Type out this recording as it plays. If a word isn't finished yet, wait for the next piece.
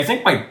I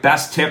think my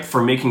best tip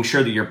for making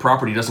sure that your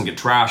property doesn't get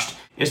trashed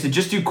is to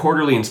just do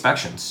quarterly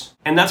inspections.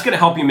 And that's going to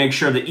help you make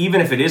sure that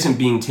even if it isn't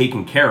being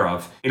taken care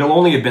of, it'll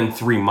only have been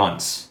 3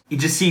 months. You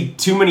just see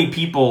too many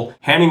people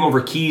handing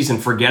over keys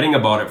and forgetting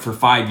about it for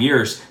 5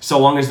 years, so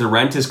long as the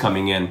rent is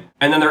coming in.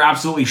 And then they're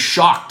absolutely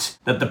shocked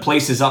that the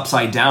place is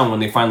upside down when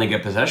they finally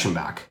get possession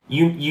back.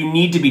 You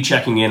need to be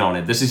checking in on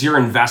it. This is your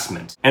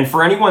investment. And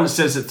for anyone that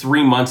says that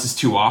 3 months is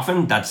too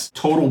often, that's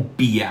total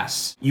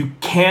BS. You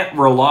can't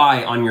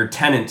rely on your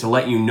tenant to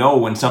let you know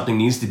when something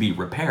needs to be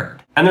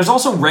repaired. And there's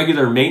also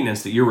regular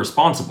maintenance that you're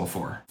responsible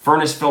for.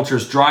 Furnace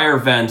filters, dryer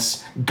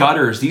vents,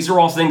 gutters, these are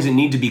all things that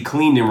need to be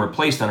cleaned and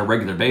replaced on a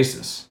regular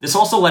basis. This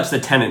also lets the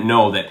tenant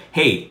know that,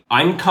 hey,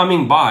 I'm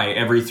coming by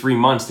every 3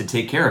 months to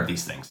take care of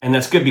these things. And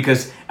that's good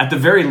because at the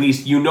very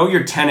least, you know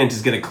your tenant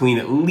is going to clean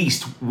at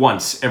least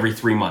once every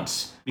 3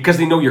 months. Because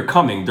they know you're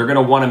coming, they're going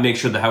to want to make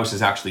sure the house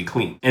is actually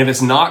clean. And if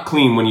it's not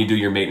clean when you do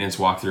your maintenance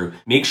walkthrough,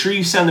 make sure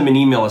you send them an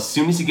email as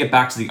soon as you get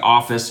back to the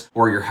office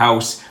or your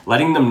house,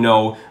 letting them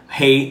know,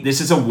 hey,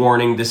 this is a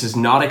warning, this is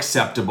not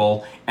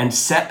acceptable, and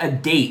set a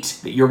date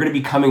that you're going to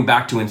be coming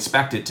back to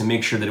inspect it to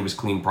make sure that it was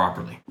cleaned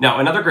properly. Now,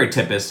 another great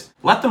tip is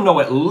let them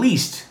know at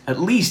least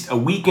a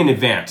week in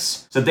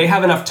advance so that they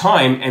have enough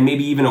time and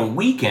maybe even a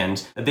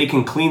weekend that they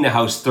can clean the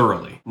house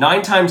thoroughly.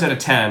 9 times out of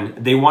 10,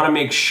 they want to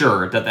make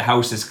sure that the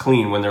house is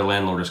clean when their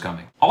landlord is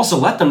coming. Also,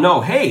 let them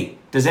know, hey,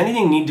 does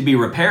anything need to be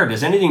repaired?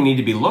 Does anything need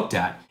to be looked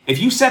at? If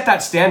you set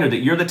that standard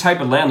that you're the type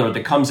of landlord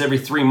that comes every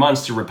 3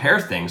 months to repair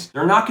things,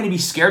 they're not going to be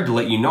scared to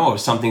let you know if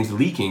something's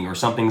leaking or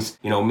something's,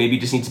 maybe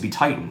just needs to be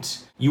tightened.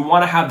 You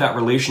want to have that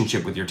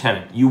relationship with your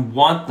tenant. You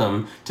want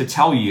them to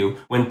tell you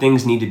when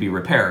things need to be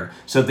repaired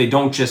so that they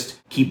don't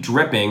just keep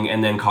dripping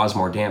and then cause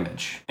more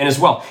damage. And as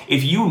well,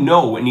 if you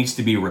know what needs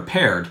to be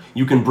repaired,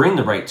 you can bring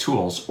the right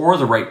tools or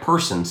the right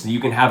person so that you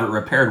can have it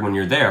repaired when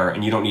you're there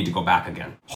and you don't need to go back again.